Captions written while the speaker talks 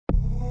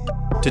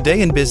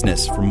Today in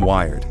Business from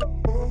Wired.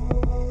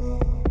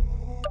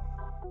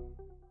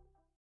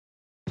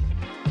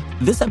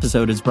 This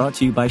episode is brought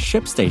to you by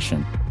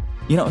ShipStation.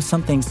 You know,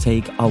 some things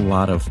take a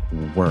lot of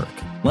work,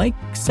 like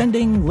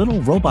sending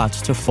little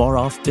robots to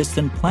far-off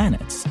distant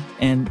planets.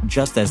 And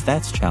just as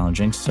that's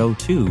challenging, so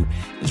too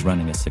is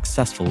running a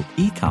successful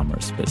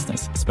e-commerce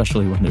business,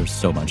 especially when there's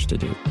so much to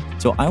do.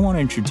 So I want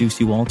to introduce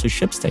you all to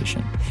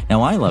ShipStation.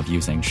 Now, I love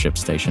using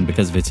ShipStation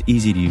because of its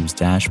easy-to-use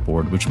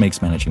dashboard, which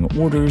makes managing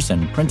orders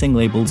and printing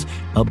labels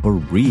a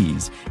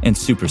breeze and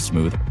super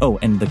smooth. Oh,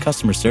 and the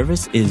customer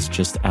service is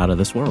just out of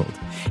this world.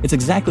 It's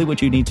exactly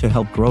what you need to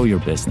help grow your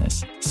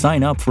business.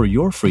 Sign up for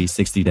your free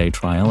 60-day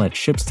trial at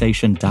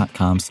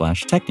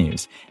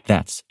shipstation.com/technews.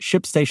 That's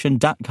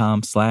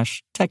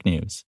shipstation.com/technews.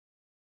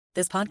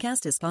 This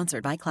podcast is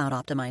sponsored by Cloud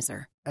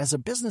Optimizer. As a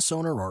business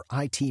owner or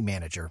IT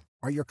manager,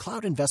 are your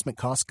cloud investment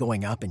costs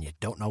going up and you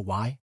don't know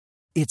why?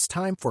 It's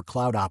time for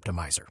Cloud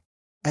Optimizer.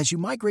 As you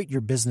migrate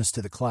your business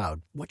to the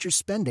cloud, what you're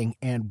spending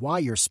and why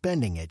you're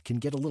spending it can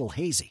get a little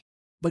hazy.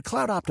 But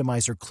Cloud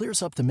Optimizer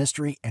clears up the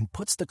mystery and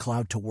puts the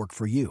cloud to work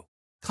for you.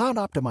 Cloud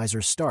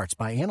Optimizer starts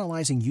by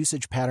analyzing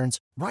usage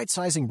patterns,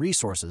 right-sizing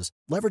resources,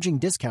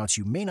 leveraging discounts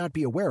you may not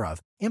be aware of,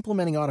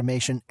 implementing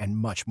automation, and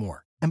much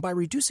more. And by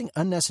reducing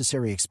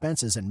unnecessary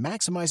expenses and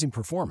maximizing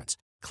performance,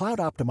 Cloud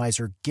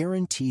Optimizer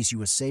guarantees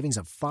you a savings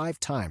of 5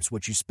 times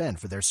what you spend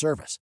for their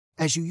service.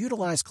 As you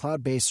utilize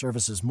cloud-based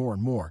services more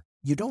and more,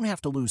 you don't have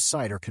to lose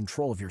sight or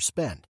control of your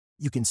spend.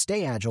 You can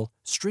stay agile,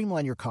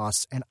 streamline your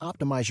costs, and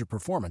optimize your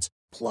performance,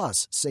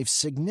 plus save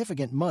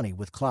significant money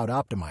with Cloud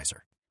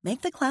Optimizer.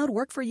 Make the cloud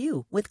work for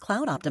you with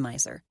Cloud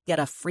Optimizer. Get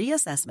a free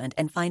assessment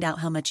and find out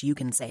how much you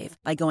can save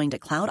by going to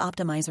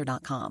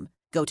cloudoptimizer.com.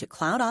 Go to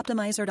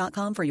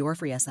cloudoptimizer.com for your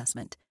free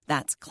assessment.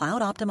 That's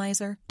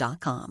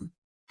cloudoptimizer.com.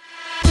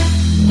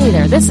 Hey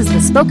there, this is the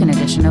spoken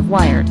edition of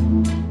Wired.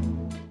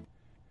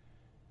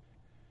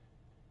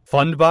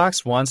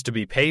 Fundbox wants to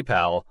be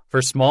PayPal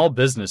for small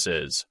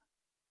businesses.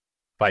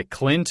 By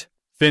Clint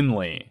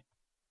Finley.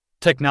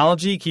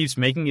 Technology keeps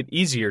making it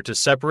easier to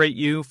separate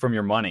you from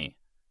your money.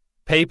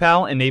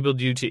 PayPal enabled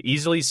you to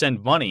easily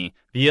send money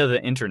via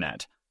the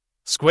internet.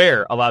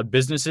 Square allowed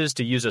businesses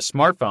to use a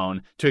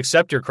smartphone to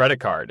accept your credit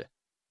card.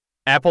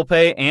 Apple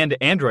Pay and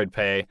Android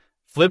Pay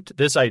flipped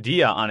this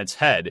idea on its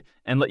head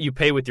and let you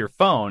pay with your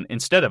phone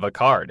instead of a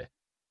card.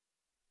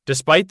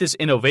 Despite this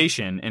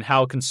innovation in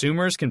how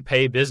consumers can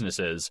pay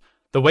businesses,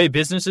 the way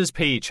businesses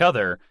pay each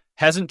other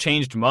hasn't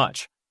changed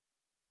much.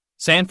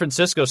 San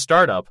Francisco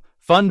startup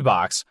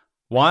Fundbox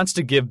wants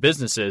to give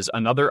businesses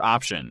another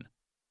option.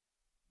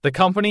 The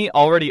company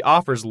already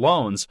offers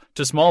loans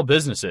to small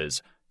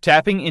businesses,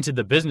 tapping into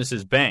the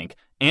business's bank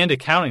and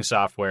accounting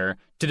software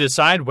to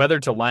decide whether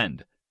to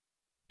lend.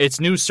 Its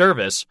new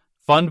service,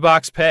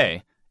 Fundbox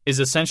Pay, is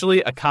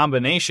essentially a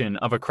combination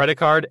of a credit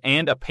card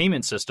and a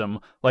payment system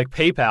like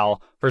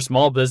PayPal for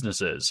small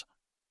businesses.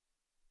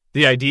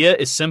 The idea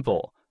is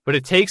simple, but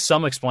it takes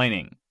some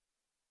explaining.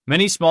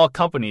 Many small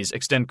companies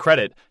extend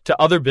credit to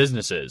other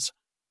businesses.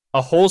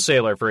 A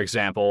wholesaler, for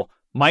example,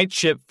 might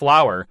ship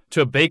flour to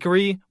a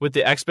bakery with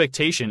the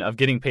expectation of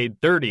getting paid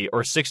 30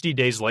 or 60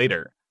 days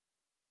later.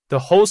 The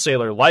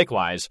wholesaler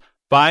likewise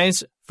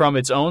buys from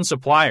its own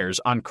suppliers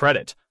on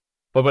credit.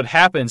 But what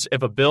happens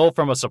if a bill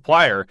from a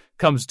supplier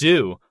comes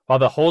due while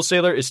the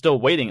wholesaler is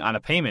still waiting on a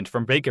payment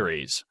from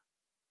bakeries?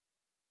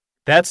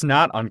 That's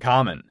not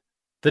uncommon.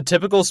 The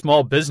typical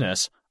small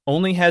business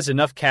only has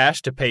enough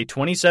cash to pay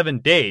 27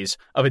 days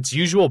of its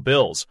usual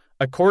bills,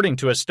 according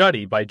to a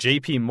study by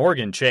J.P.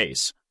 Morgan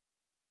Chase.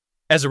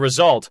 As a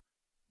result,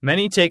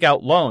 many take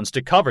out loans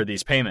to cover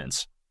these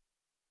payments.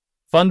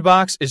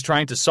 Fundbox is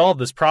trying to solve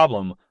this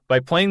problem by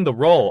playing the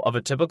role of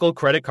a typical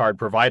credit card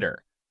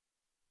provider.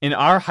 In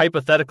our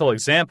hypothetical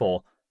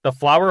example, the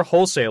flour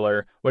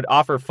wholesaler would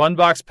offer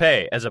Fundbox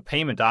Pay as a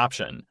payment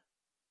option.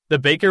 The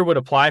baker would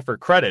apply for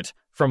credit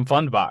from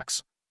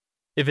Fundbox.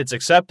 If it's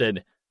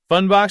accepted,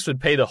 Fundbox would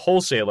pay the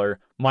wholesaler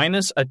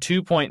minus a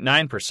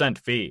 2.9%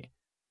 fee.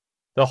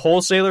 The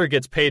wholesaler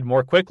gets paid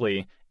more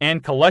quickly,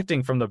 and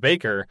collecting from the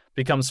baker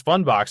becomes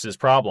Fundbox's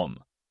problem.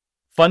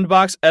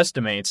 Fundbox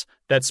estimates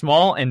that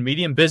small and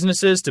medium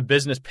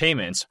business-to-business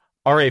payments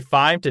are a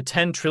 $5 to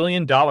 $10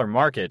 trillion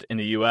market in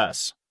the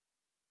U.S.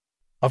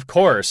 Of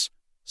course,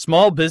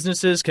 small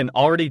businesses can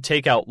already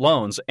take out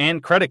loans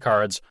and credit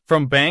cards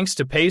from banks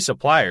to pay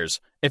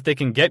suppliers if they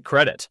can get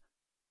credit.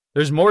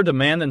 There's more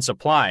demand than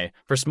supply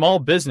for small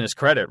business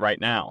credit right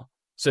now,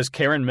 says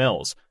Karen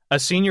Mills, a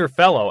senior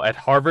fellow at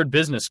Harvard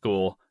Business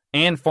School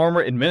and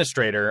former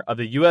administrator of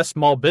the U.S.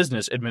 Small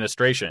Business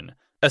Administration,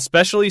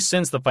 especially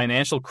since the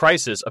financial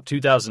crisis of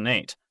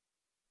 2008.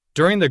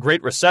 During the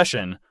Great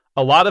Recession,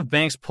 a lot of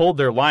banks pulled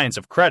their lines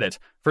of credit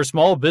for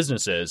small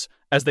businesses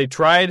as they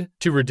tried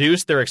to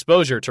reduce their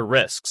exposure to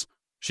risks,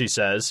 she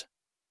says.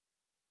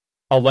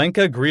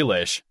 Alenka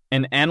Grealish,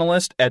 an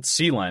analyst at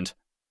Sealant,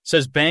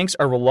 says banks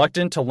are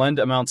reluctant to lend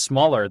amounts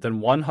smaller than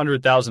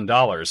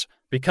 $100,000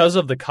 because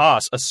of the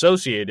costs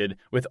associated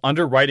with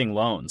underwriting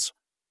loans.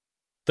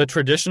 The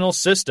traditional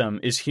system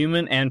is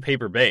human and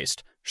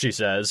paper-based, she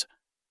says.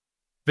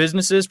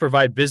 Businesses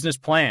provide business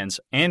plans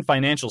and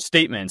financial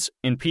statements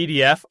in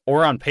PDF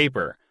or on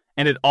paper,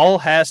 and it all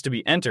has to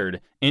be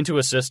entered into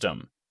a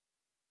system.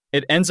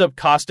 It ends up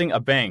costing a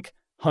bank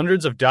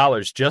hundreds of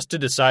dollars just to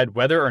decide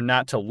whether or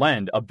not to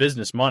lend a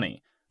business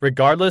money,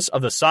 regardless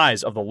of the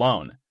size of the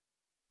loan.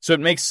 So it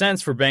makes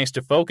sense for banks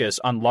to focus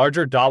on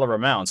larger dollar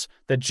amounts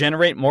that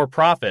generate more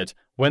profit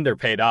when they're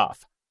paid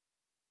off.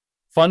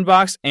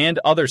 Fundbox and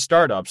other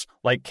startups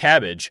like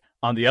Cabbage,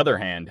 on the other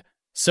hand,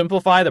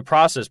 simplify the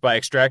process by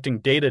extracting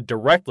data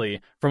directly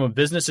from a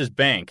business's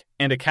bank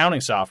and accounting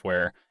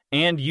software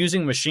and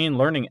using machine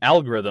learning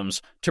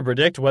algorithms to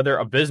predict whether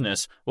a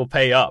business will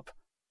pay up.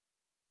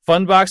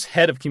 Fundbox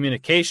head of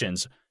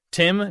communications,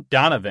 Tim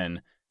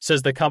Donovan,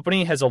 says the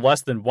company has a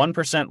less than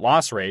 1%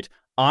 loss rate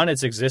on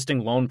its existing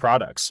loan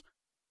products.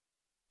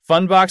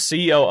 Fundbox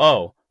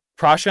COO,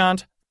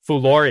 Prashant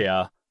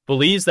Fuloria,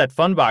 believes that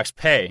Fundbox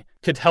Pay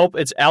could help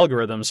its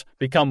algorithms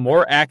become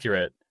more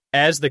accurate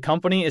as the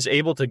company is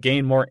able to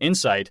gain more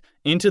insight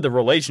into the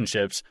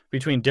relationships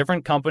between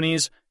different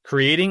companies,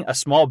 creating a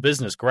small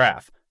business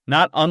graph,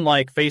 not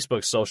unlike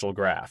Facebook's social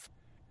graph.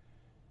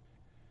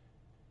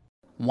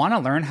 Want to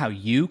learn how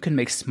you can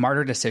make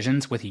smarter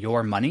decisions with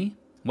your money?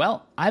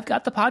 Well, I've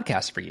got the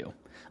podcast for you.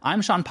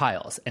 I'm Sean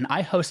Piles, and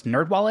I host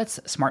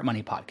NerdWallet's Smart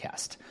Money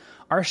Podcast.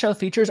 Our show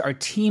features our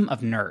team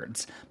of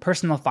nerds,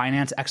 personal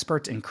finance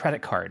experts in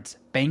credit cards,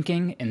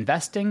 banking,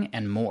 investing,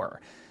 and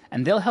more.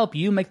 And they'll help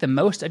you make the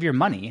most of your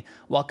money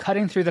while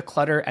cutting through the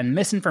clutter and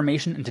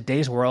misinformation in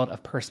today's world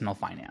of personal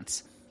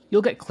finance.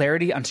 You'll get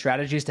clarity on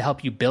strategies to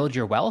help you build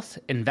your wealth,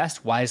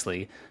 invest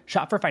wisely,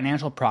 shop for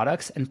financial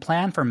products, and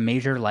plan for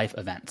major life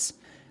events.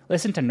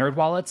 Listen to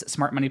NerdWallet's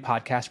Smart Money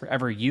Podcast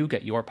wherever you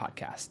get your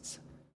podcasts.